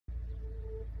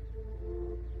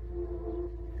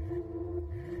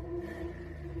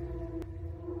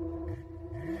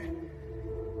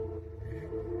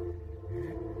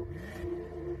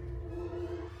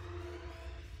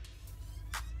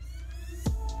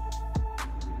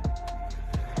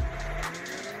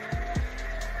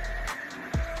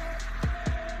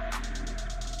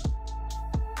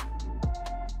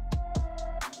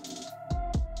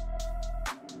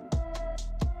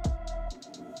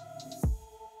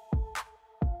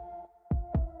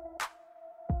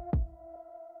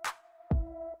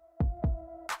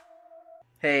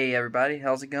Hey everybody,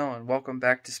 how's it going? Welcome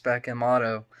back to Spec M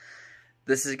Auto.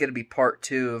 This is going to be part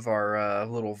 2 of our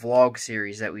little vlog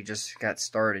series that we just got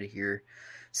started here.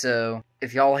 So,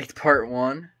 if y'all liked part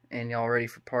 1 and y'all ready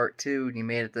for part 2 and you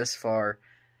made it this far,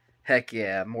 heck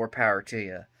yeah, more power to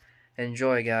you.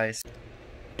 Enjoy, guys.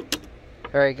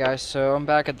 Alright guys, so I'm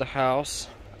back at the house,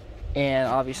 and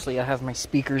obviously I have my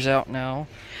speakers out now.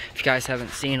 If you guys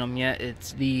haven't seen them yet,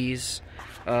 it's these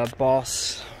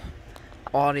Boss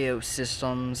audio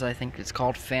systems. I think it's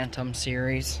called Phantom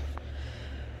series.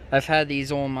 I've had these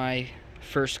on my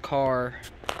first car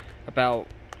about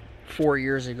 4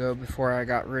 years ago before I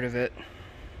got rid of it,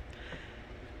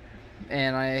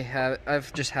 and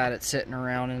I've just had it sitting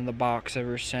around in the box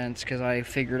ever since because I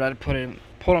figured I'd put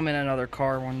them in another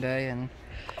car one day, and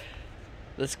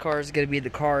this car is going to be the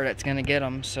car that's going to get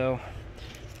them. So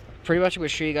pretty much I'm going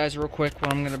to show you guys real quick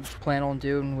what I'm going to plan on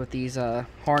doing with these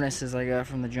harnesses I got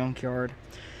from the junkyard.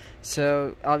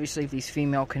 So obviously these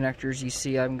female connectors, you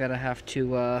see I'm going to have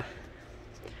to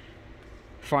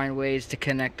find ways to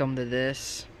connect them to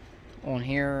this on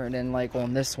here, and then like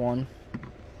on this one,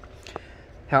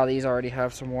 how these already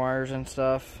have some wires and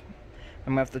stuff.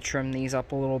 I'm going to have to trim these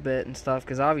up a little bit and stuff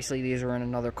because obviously these are in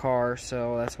another car,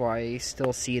 so that's why you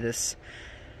still see this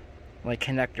like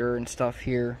connector and stuff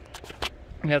here.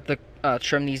 We have to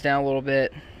trim these down a little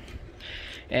bit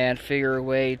and figure a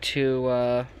way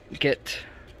to get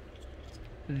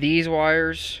these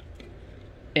wires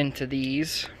into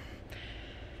these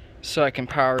so I can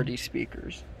power these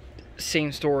speakers.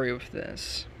 Same story with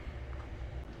this.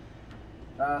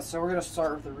 So we're going to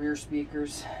start with the rear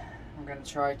speakers. I'm going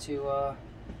to try to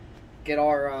get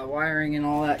our wiring and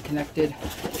all that connected.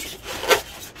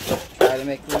 Try to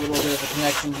make a little bit of a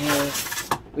connection here.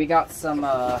 We got some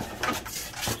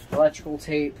electrical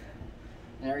tape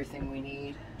and everything we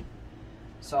need.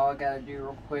 So all I gotta do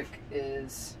real quick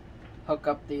is hook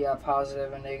up the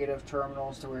positive and negative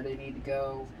terminals to where they need to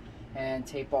go and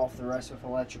tape off the rest with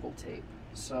electrical tape.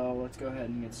 So let's go ahead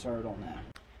and get started on that.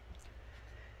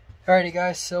 Alrighty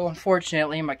guys, so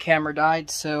unfortunately my camera died,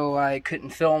 so I couldn't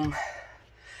film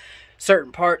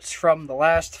certain parts from the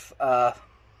last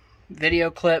video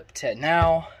clip to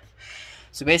now.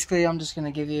 So basically I'm just going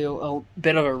to give you a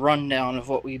bit of a rundown of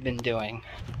what we've been doing.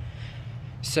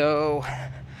 So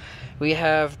we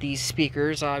have these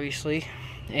speakers obviously,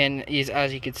 and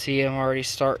as you can see I'm already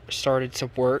started to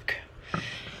work.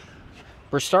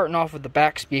 We're starting off with the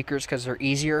back speakers because they're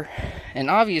easier, and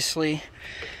obviously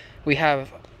we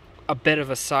have a bit of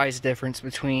a size difference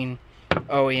between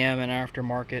OEM and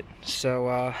aftermarket.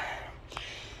 So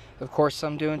of course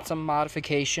I'm doing some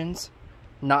modifications.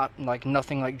 Nothing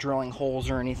like drilling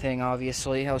holes or anything,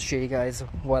 obviously. I'll show you guys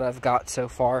what I've got so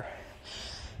far.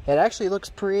 It actually looks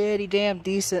pretty damn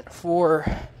decent for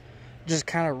just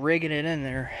kind of rigging it in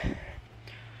there.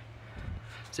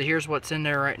 So here's what's in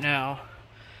there right now.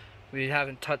 We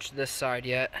haven't touched this side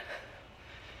yet.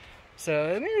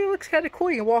 So I mean, it looks kind of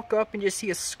cool. You can walk up and just see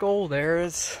a skull there.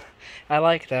 I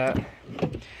like that.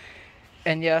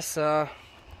 And yes,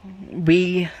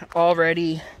 we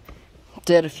already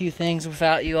did a few things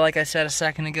without you, like I said a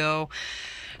second ago.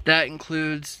 That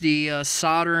includes the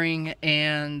soldering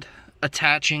and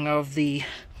attaching of the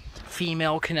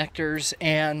female connectors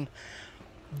and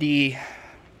the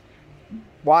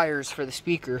wires for the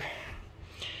speaker.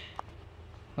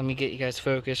 Let me get you guys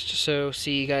focused. So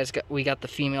see, you guys, we got the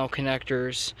female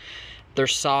connectors. They're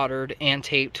soldered and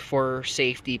taped for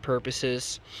safety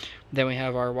purposes. Then we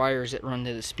have our wires that run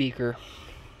to the speaker.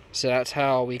 So that's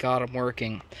how we got them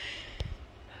working.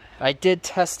 I did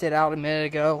test it out a minute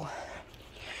ago.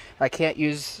 I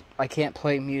can't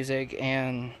play music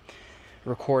and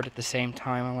record at the same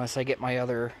time unless I get my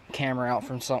other camera out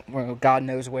from somewhere, God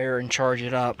knows where, and charge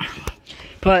it up.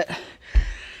 But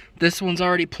this one's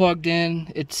already plugged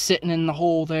in. It's sitting in the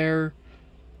hole there,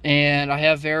 and I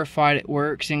have verified it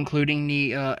works, including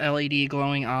the LED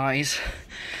glowing eyes.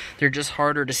 They're just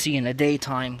harder to see in the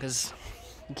daytime because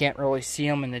you can't really see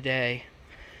them in the day.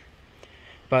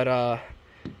 But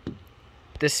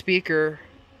this speaker,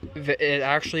 it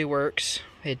actually works.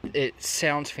 It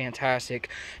sounds fantastic.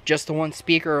 Just the one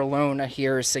speaker alone I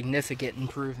hear is significant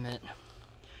improvement.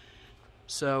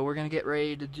 So we're going to get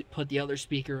ready to put the other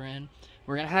speaker in.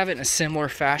 We're going to have it in a similar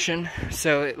fashion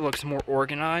so it looks more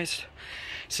organized.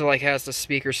 So like has the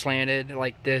speaker slanted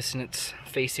like this and it's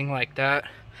facing like that.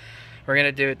 We're going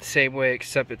to do it the same way,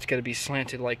 except it's going to be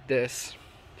slanted like this.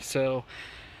 So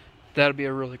that'll be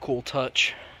a really cool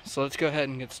touch. So let's go ahead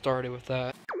and get started with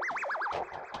that.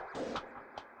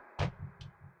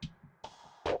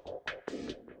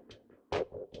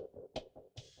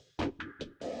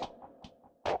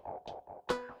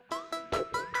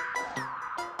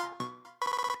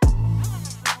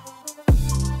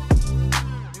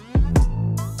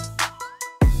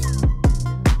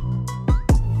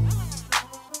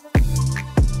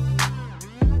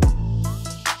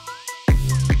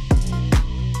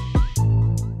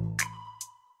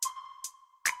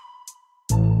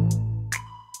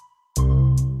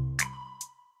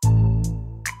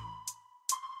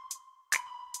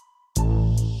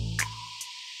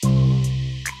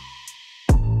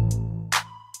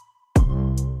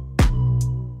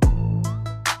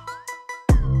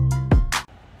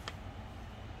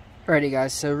 Alrighty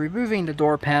guys, so removing the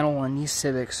door panel on these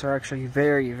Civics are actually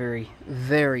very, very,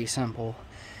 very simple.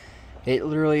 It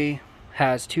literally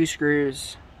has 2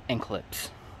 screws and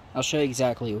clips. I'll show you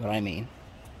exactly what I mean.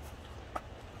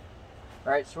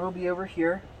 Alright, so we'll be over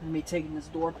here. We're going to be taking this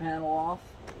door panel off.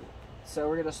 So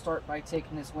we're going to start by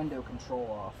taking this window control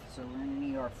off. So we're going to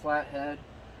need our flathead,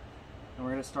 and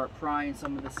we're going to start prying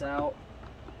some of this out.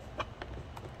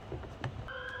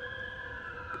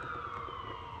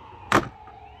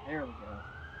 There we go.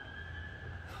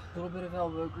 A little bit of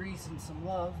elbow grease and some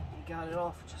love. You got it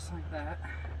off just like that.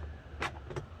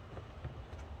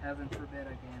 Heaven forbid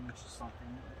I damage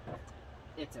something.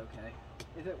 It's okay.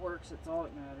 If it works, that's all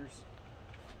that matters.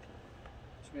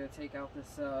 Just gonna take out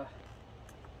this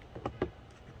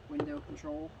window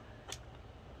control.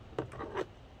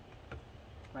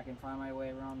 If I can find my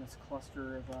way around this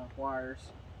cluster of wires.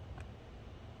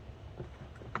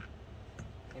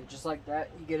 And just like that,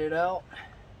 you get it out.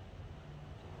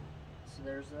 So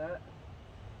there's that.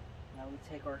 Now we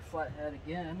take our flathead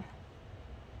again.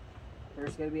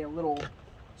 There's going to be a little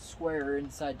square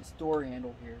inside this door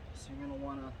handle here. So you're going to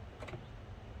want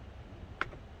to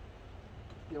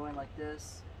go in like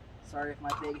this. Sorry if my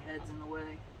big head's in the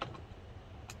way.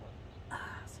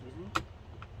 Excuse me.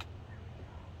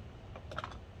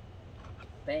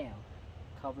 Bam.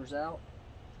 Covers out.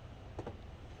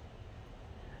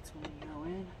 That's when you go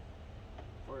in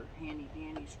for a handy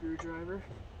dandy screwdriver.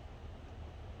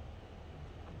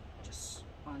 Just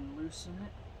unloosen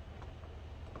it.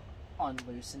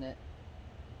 Unloosen it.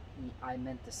 I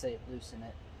meant to say loosen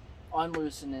it.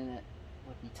 Unloosening it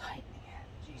would be tightening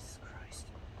it. Jesus Christ.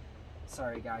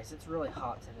 Sorry guys, it's really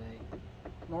hot today.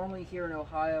 Normally here in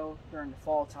Ohio during the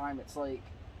fall time it's like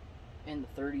in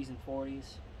the 30s and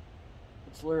 40s.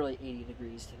 It's literally 80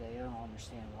 degrees today. I don't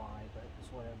understand why, but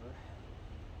it's whatever.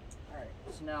 Alright,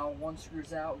 so now one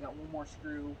screw's out. We got one more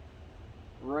screw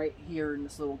right here in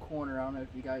this little corner. I don't know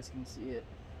if you guys can see it.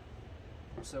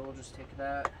 So we'll just take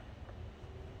that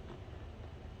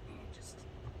and just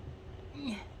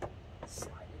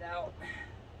slide it out.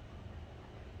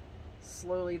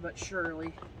 Slowly but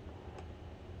surely.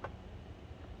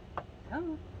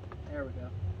 Come on. There we go.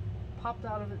 Popped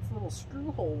out of its little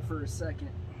screw hole for a second.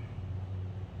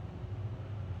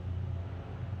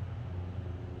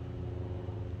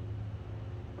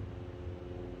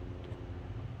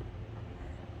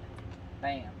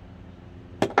 Bam.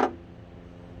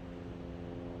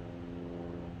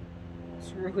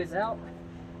 Screw is out.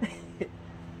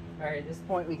 Alright, at this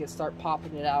point we can start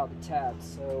popping it out of the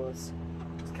tabs. So let's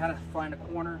kind of find a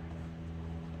corner.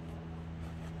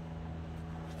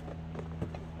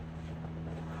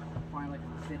 Find like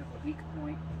a bit of a weak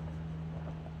point.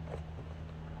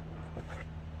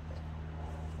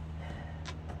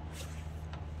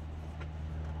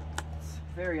 It's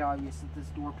very obvious that this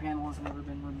door panel has never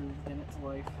been removed in its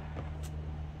life.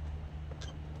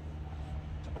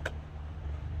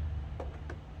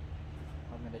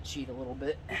 I'm going to cheat a little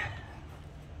bit.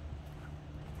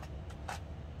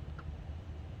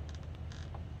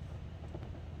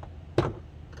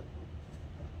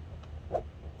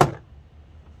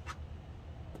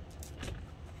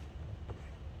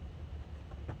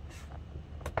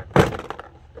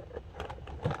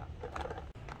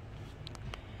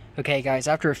 Okay guys,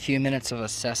 after a few minutes of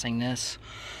assessing this,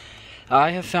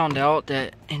 I have found out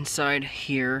that inside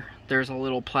here there's a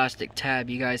little plastic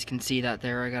tab. You guys can see that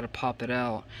there. I gotta pop it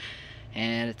out,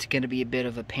 and it's gonna be a bit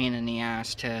of a pain in the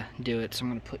ass to do it, so I'm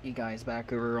gonna put you guys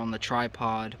back over on the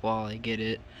tripod while I get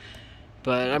it.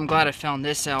 But I'm glad I found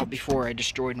this out before I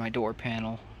destroyed my door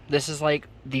panel. This is like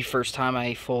the first time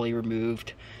I fully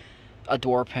removed a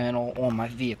door panel on my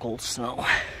vehicle, so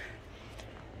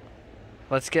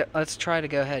let's try to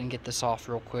go ahead and get this off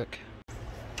real quick.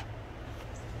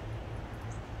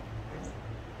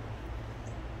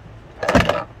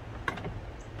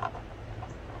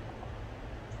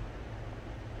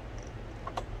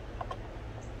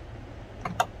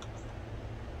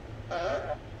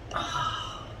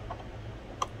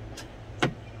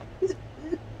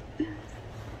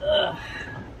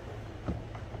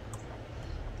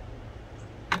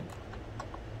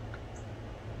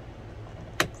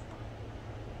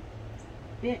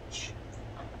 Bitch.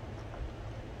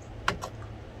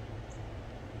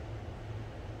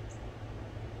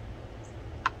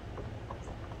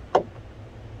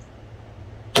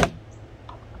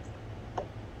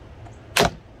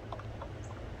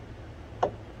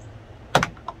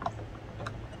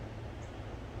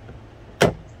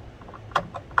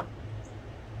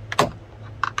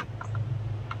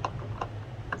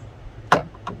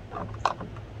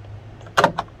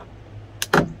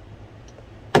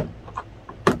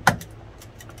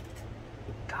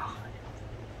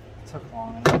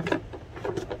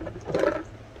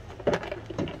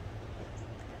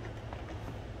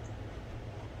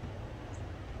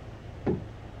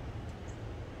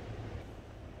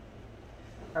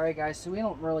 Alright guys, so we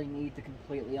don't really need to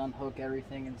completely unhook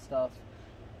everything and stuff.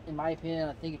 In my opinion,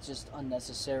 I think it's just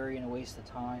unnecessary and a waste of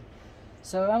time.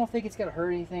 So I don't think it's going to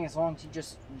hurt anything as long as you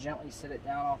just gently sit it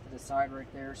down off to the side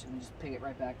right there, so we can just pick it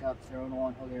right back up, throw it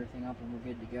on, hook everything up, and we're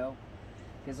good to go.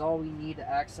 Because all we need to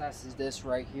access is this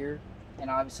right here, and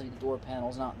obviously the door panel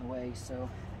is not in the way, so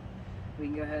we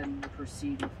can go ahead and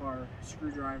proceed with our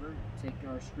screwdriver. Take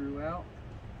our screw out.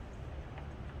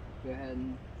 Go ahead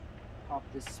and pop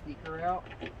this speaker out.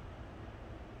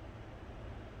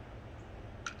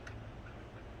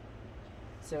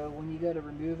 So when you go to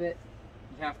remove it,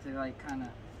 you have to like kind of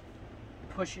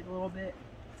push it a little bit,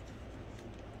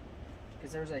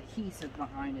 because there's a adhesive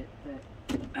behind it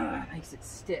that makes it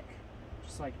stick,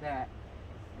 just like that.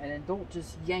 And then don't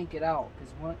just yank it out,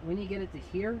 because when you get it to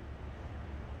here,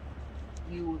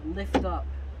 you lift up,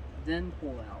 then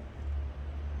pull out.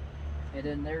 And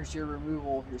then there's your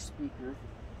removal of your speaker.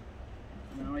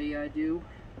 And all you gotta do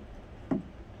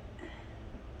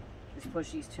is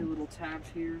push these two little tabs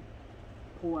here,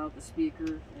 pull out the speaker,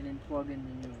 and then plug in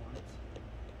the new ones.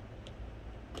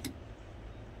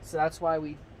 So that's why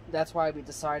we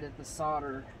decided to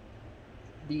solder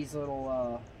these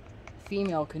little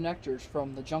female connectors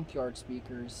from the junkyard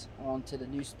speakers onto the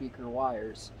new speaker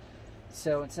wires.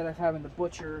 So instead of having to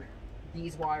butcher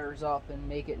these wires up and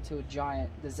make it into a giant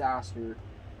disaster,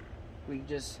 we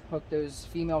just hook those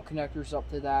female connectors up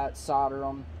to that, solder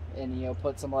them, and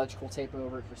put some electrical tape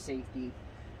over it for safety.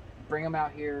 Bring them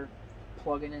out here,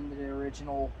 plug it into the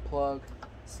original plug,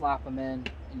 slap them in,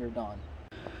 and you're done.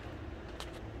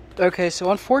 Okay,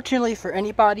 so unfortunately for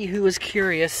anybody who is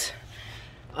curious,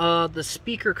 the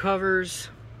speaker covers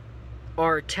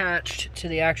are attached to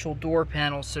the actual door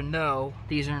panel, so no,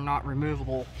 these are not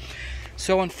removable.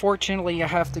 So unfortunately, I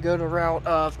have to go the route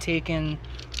of taking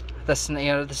this,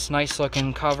 this nice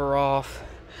looking cover off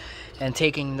and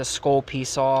taking the skull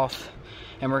piece off,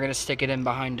 and we're going to stick it in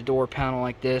behind the door panel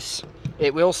like this.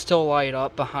 It will still light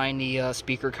up behind the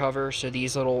speaker cover, so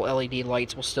these little LED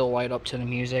lights will still light up to the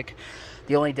music.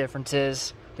 The only difference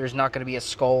is there's not going to be a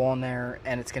skull on there,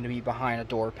 and it's going to be behind a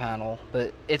door panel,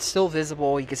 but it's still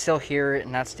visible, you can still hear it,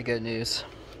 and that's the good news.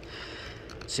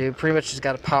 So you pretty much just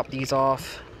got to pop these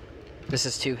off. This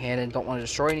is two-handed, don't want to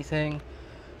destroy anything.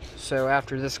 So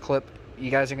after this clip, you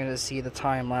guys are going to see the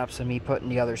time lapse of me putting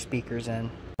the other speakers in.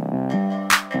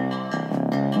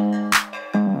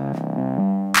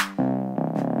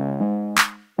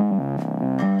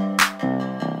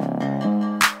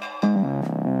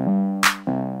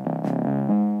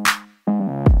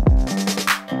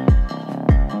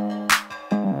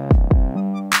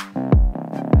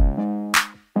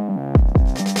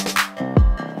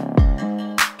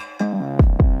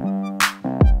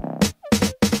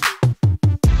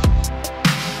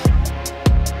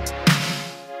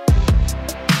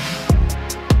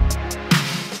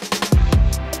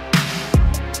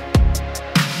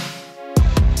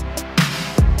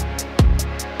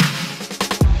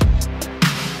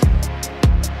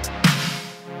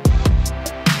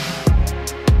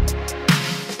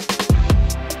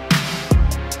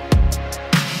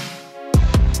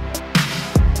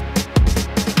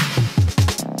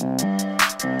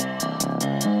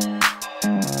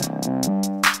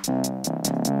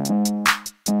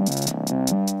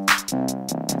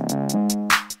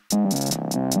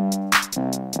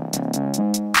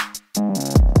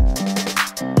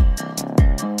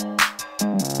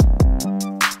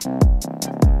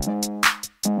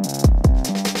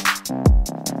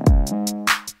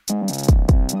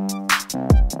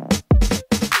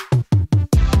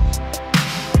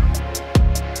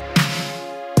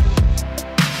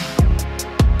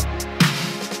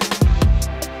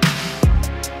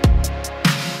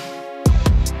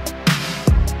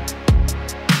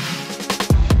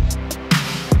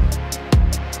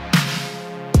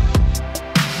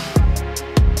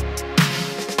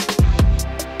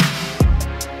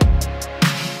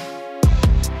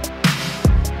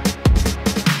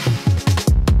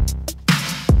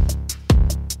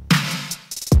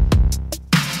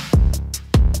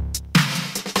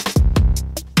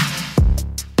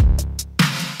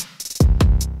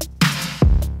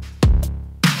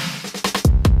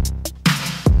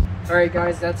 Alright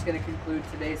guys, that's going to conclude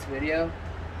today's video.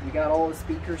 We got all the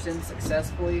speakers in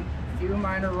successfully. A few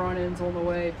minor run-ins on the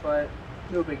way, but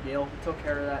no big deal. We took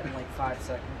care of that in like 5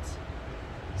 seconds.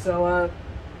 So,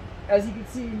 as you can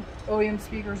see, OEM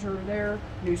speakers are there,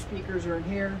 new speakers are in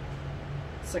here.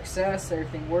 Success,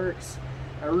 everything works.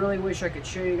 I really wish I could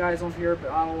show you guys on here,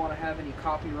 but I don't want to have any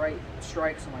copyright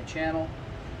strikes on my channel.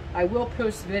 I will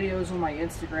post videos on my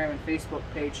Instagram and Facebook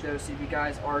page though, so if you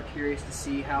guys are curious to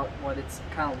see what it's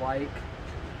kind of like.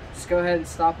 just go ahead and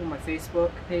stop on my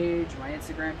Facebook page, my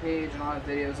Instagram page, and I'll have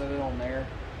videos of it on there.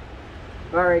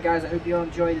 Alright guys, I hope you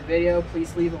enjoyed the video.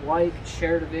 Please leave a like,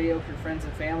 share the video with your friends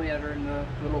and family that are in the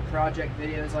little project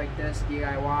videos like this,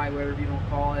 DIY, whatever you want to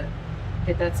call it.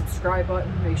 Hit that subscribe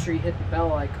button. Make sure you hit the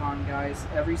bell icon, guys.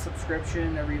 Every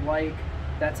subscription, every like,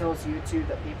 that tells YouTube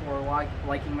that people are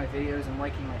liking my videos and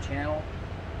liking my channel.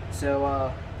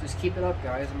 So just keep it up,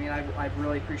 guys. I mean, I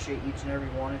really appreciate each and every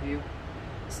one of you.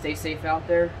 Stay safe out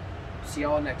there. See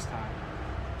y'all next time.